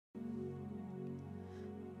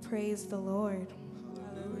Praise the Lord.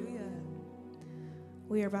 Hallelujah.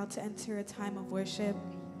 We are about to enter a time of worship.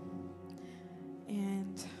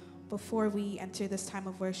 And before we enter this time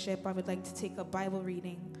of worship, I would like to take a Bible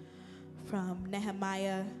reading from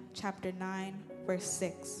Nehemiah chapter 9, verse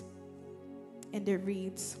 6. And it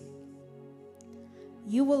reads,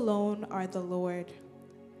 "You alone are the Lord.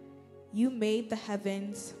 You made the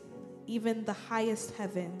heavens, even the highest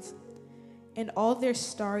heavens, and all their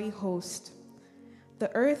starry host, the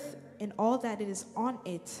earth and all that it is on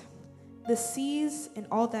it, the seas and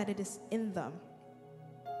all that it is in them.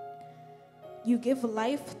 You give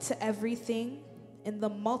life to everything, and the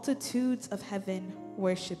multitudes of heaven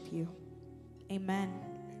worship you." Amen.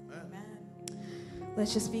 Amen.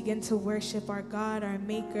 Let's just begin to worship our God, our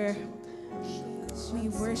Maker. We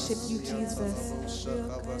worship you, Jesus.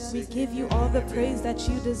 We give you all the praise that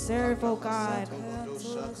you deserve, oh God.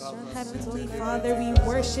 Heavenly Father, we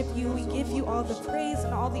worship you. We give you all the praise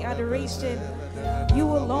and all the adoration. You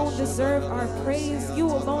alone deserve our praise. You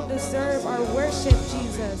alone deserve our worship,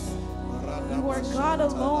 Jesus. You are God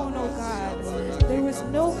alone, oh God. There is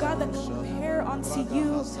no God that can compare unto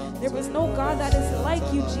you. There is no God that is like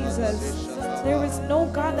you, Jesus. There is no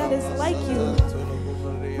God that is like you.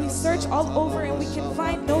 We search all over and we can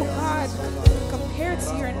find no God compared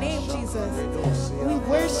to your name, Jesus. We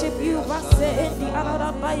worship you.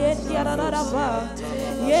 We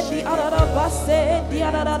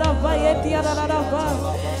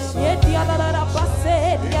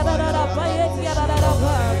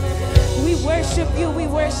worship you, we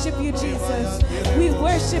worship you, Jesus. We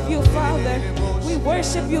worship you, Father. We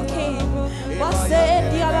worship you, King.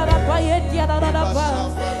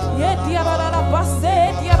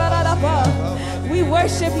 We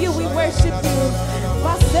worship you, we worship you.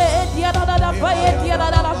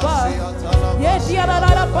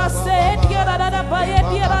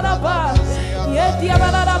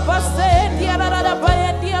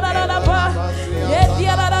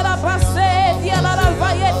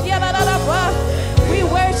 We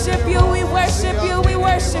worship you, we worship you, we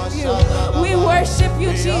worship you. We worship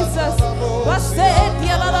you, Jesus.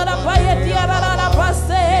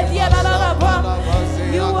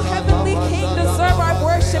 You, Heavenly King, deserve our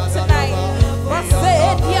worship tonight.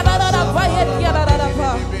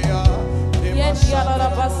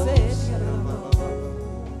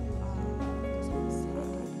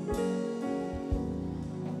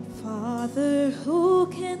 Father, who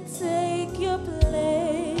can take your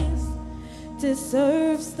place,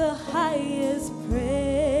 deserves the highest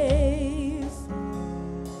praise.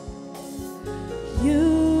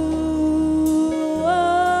 You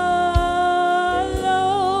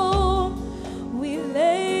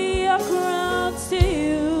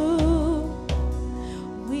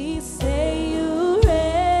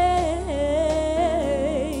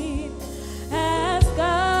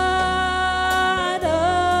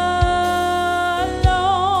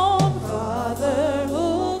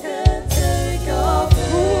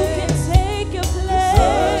Who can take your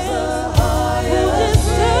place?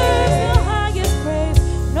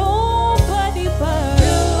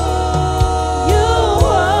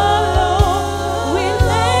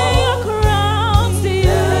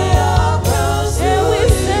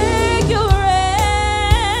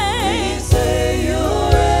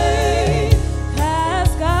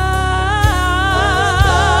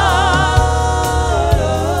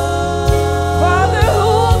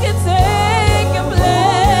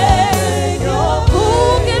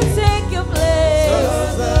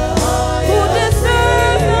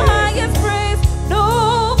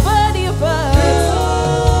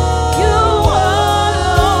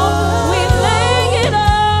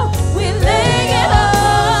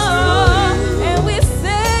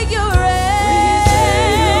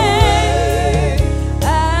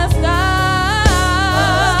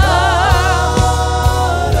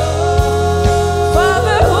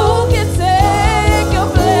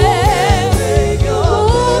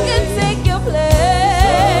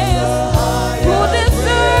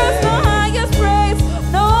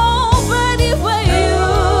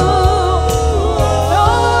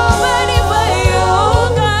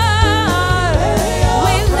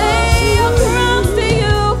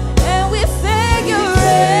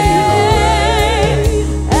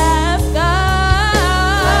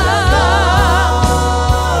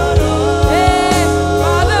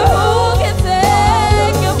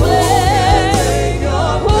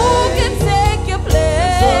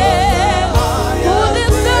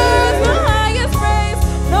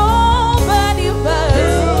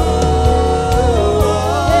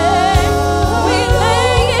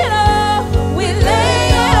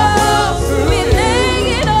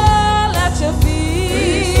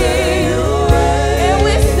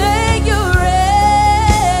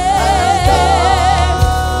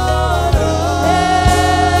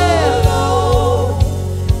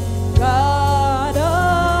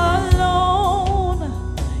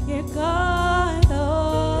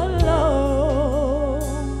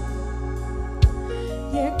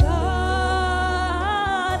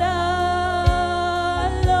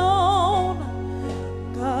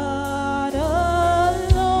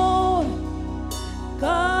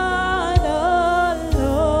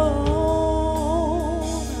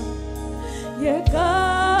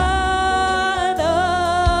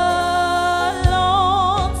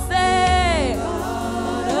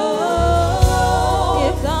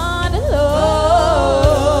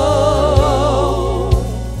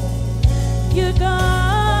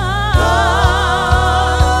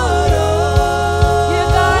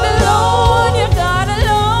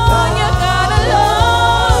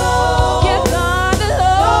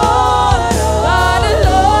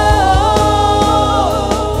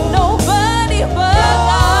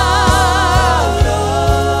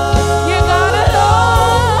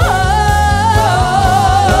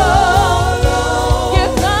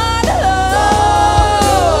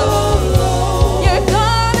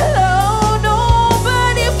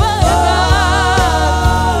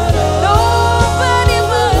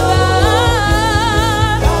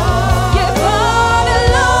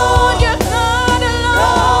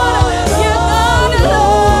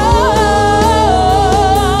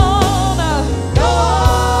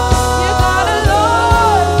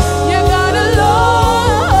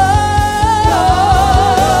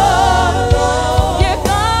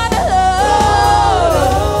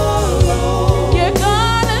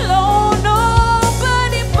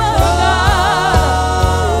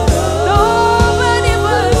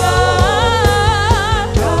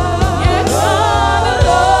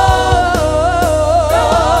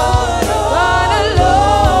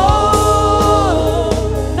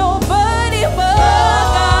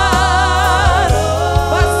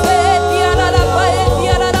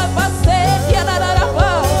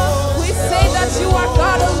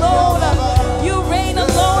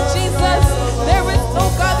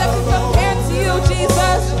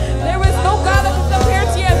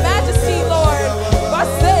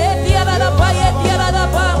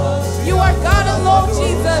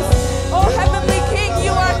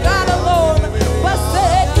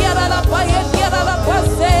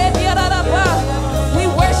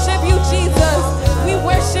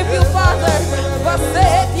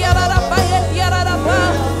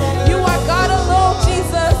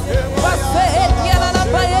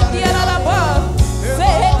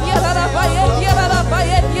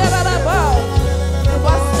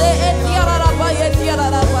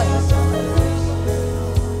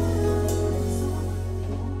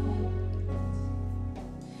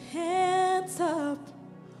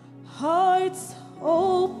 hearts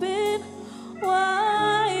open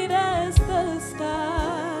wide as the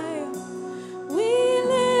sky. We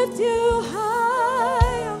lift you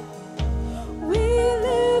high. We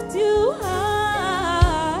lift you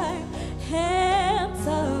high. Hands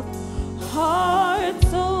up,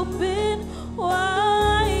 hearts open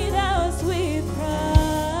wide as we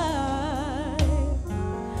cry.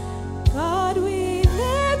 God, we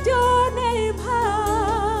lift your name high.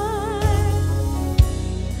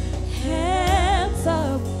 Hands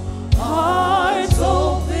up, hearts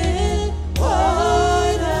open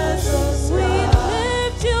wide as the we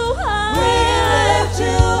lift you high. We lift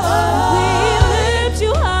you high. We lift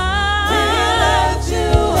you high. We lift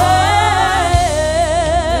you high.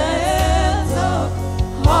 Hands up,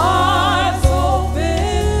 hearts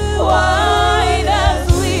open wide as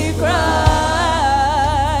we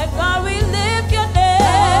cry. God, we lift your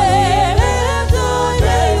name. We lift your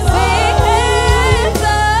name. Sing hands up.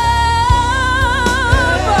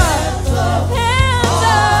 Hands up. Hands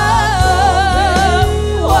up.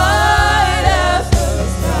 Wide as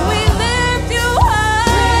we lift you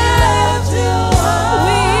high. We lift you high.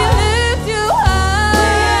 We lift you high. We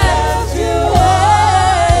lift you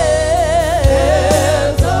high.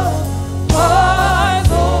 Hands up.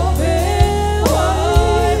 Hearts open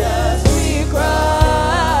wide as we cry.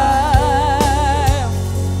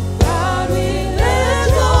 God, we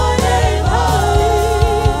lift your name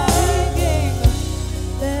high. Singing,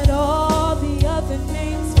 let all the other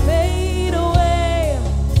names fade away.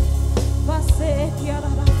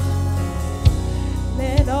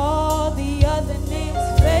 Let all the other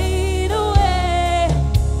names fade away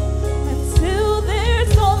until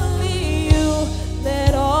there's only you.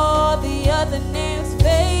 Let all the other names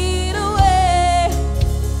fade away.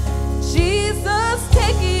 Jesus,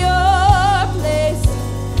 take your place.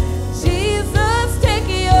 Jesus, take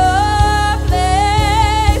your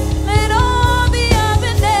place. Let all the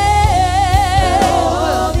other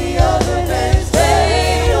names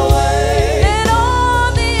fade away. Let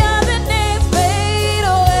all the other names fade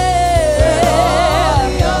away.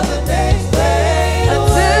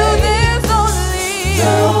 Until there's only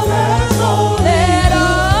you. Let all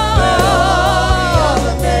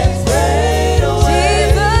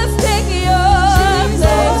Jesus, take your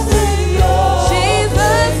place.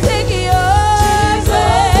 Jesus, take your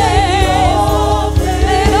place.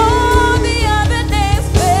 Let all the other names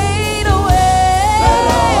fade away.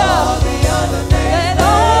 Let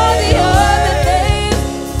all the other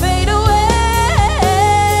names fade away.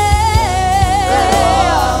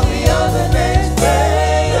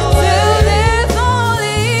 Until there's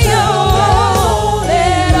only you.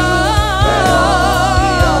 Let all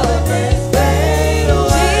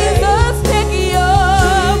Jesus, take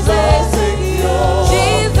your place.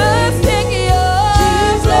 Jesus, take your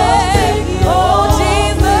place. Oh,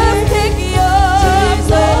 Jesus, take your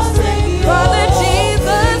place. Father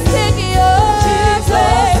Jesus, take your place.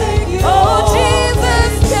 Oh,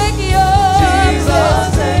 Jesus, take your place.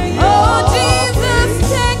 Oh, Jesus,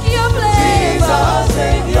 take your place.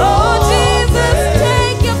 Oh, Jesus,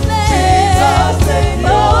 take your place.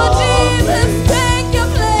 Oh, Jesus, take your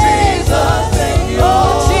place. Oh,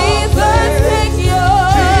 Jesus, take your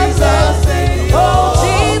place. Oh,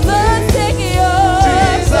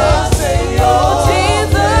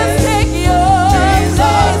 Jesus, take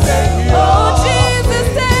your place. Oh,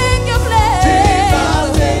 Jesus, take your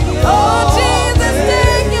place. Oh, Jesus, take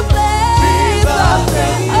your place.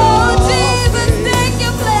 Oh, Jesus, take your place. Oh, Jesus, take your place.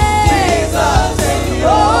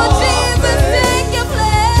 Oh, Jesus, take your place.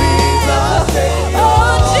 Oh,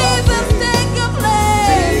 Jesus, take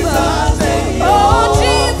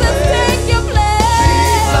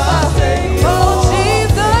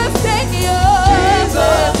your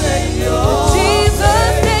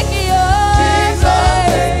place. Oh, Jesus, take your place. Oh, Jesus, take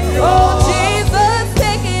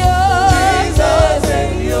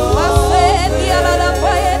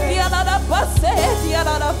your place.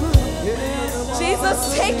 Jesus,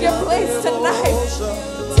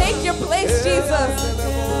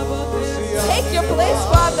 take your place. Oh,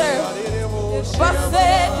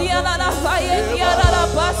 Jesus,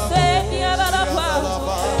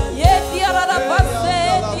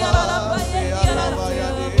 take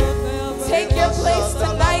your place. Jesus, take your place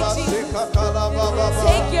tonight.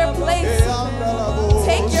 Take your place, Jesus.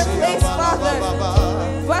 Take your place, Father.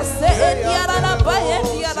 Take your place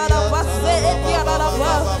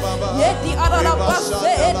tonight, Jesus. Take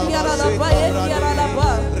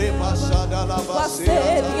your place.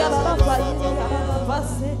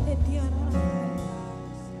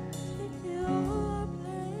 Take your place, Father.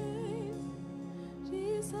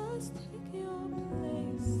 Jesus, take your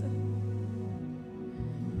place.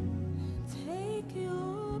 Take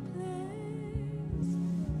your place.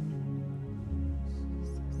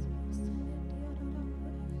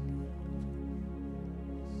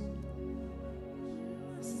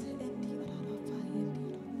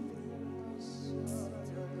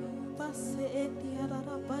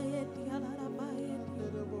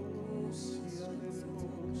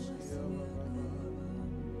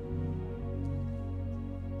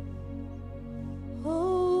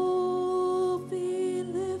 Oh, be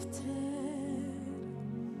lifted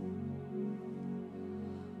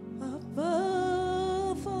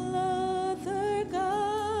above all other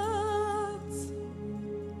gods.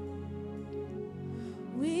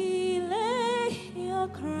 We lay your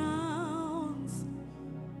crowns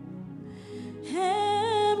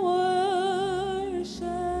and worship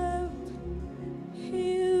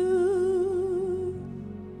you.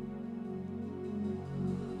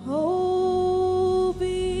 Oh,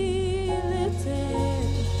 be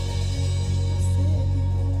lifted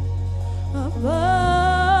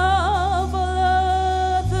above all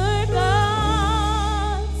other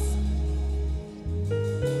gods.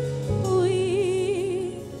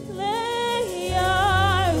 We lay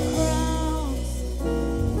our crowns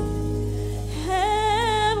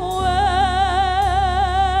and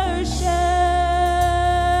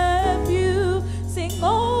worship you. Sing,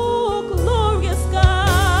 oh glorious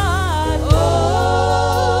God,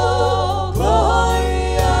 oh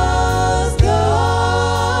glorious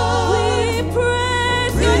God. We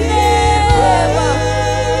praise your name.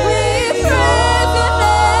 We praise your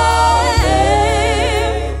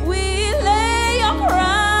name. We lay your crowns.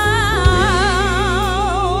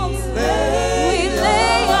 We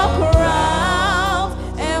lay your crowns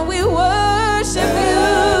and we worship you.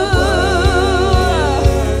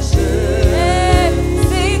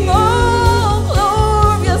 Sing, oh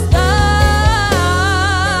glorious God.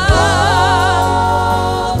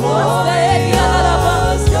 We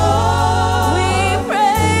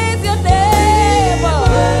praise your name.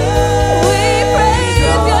 We praise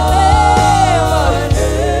your name.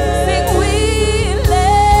 Sing,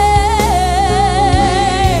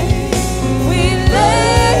 we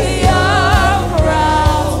lay our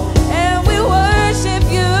crowns and we worship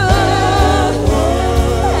you.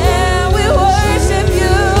 And we worship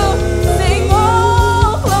you. Sing,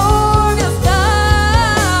 oh glorious God.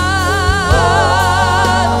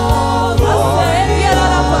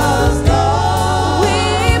 We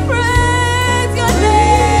praise your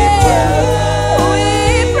name. We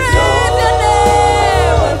praise your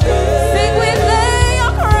name. Sing, we lay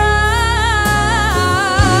your crowns.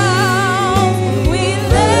 We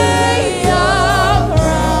lay your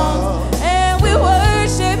crowns and we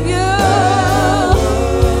worship you.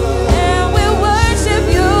 And we worship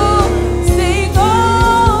you. Sing,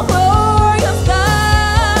 oh glorious God.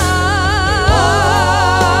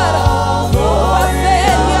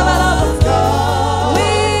 We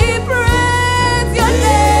praise your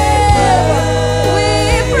name. We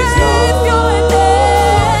praise your name.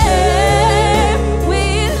 We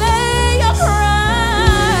lay your crowns.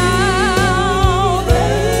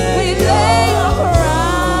 We lay your crowns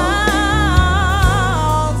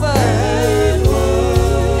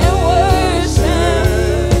and worship.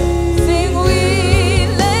 Sing, we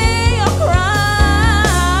lay your crowns.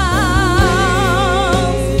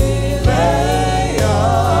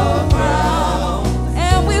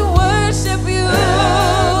 And we worship you.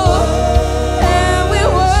 And we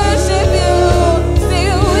worship you.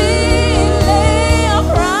 Sing, we lay your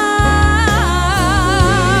crowns.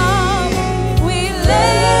 We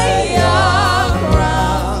lay your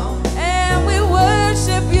crowns and we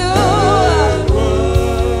worship you.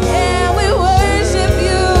 And we worship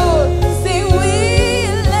you. Sing, we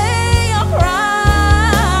lay your crowns.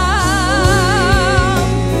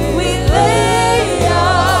 We lay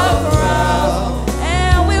your crowns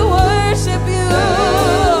and we worship you.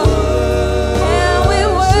 And we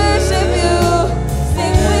worship you.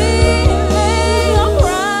 Sing, we lay your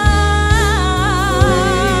crowns.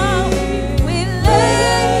 We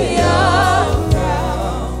lay your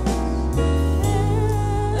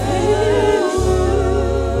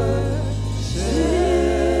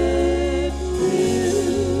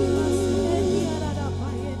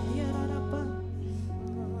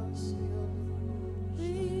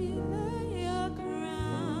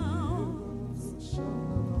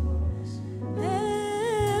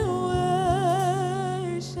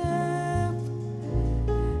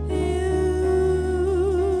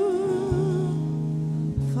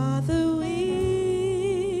Father,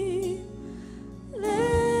 we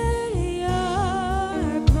lay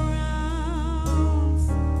our crowns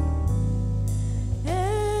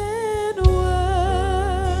and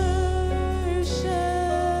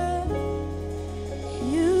worship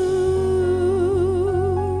you.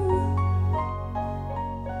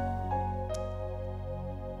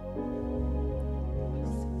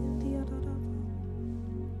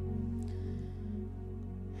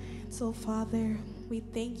 So, Father, we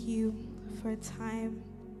thank you for a time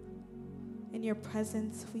in your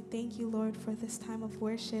presence. We thank you, Lord, for this time of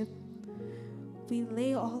worship. We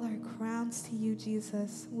lay all our crowns to you,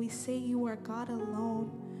 Jesus. We say you are God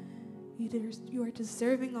alone. You are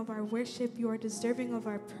deserving of our worship. You are deserving of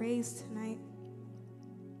our praise tonight.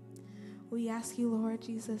 We ask you, Lord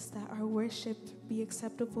Jesus, that our worship be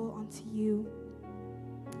acceptable unto you.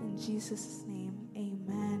 In Jesus' name,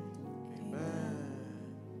 amen.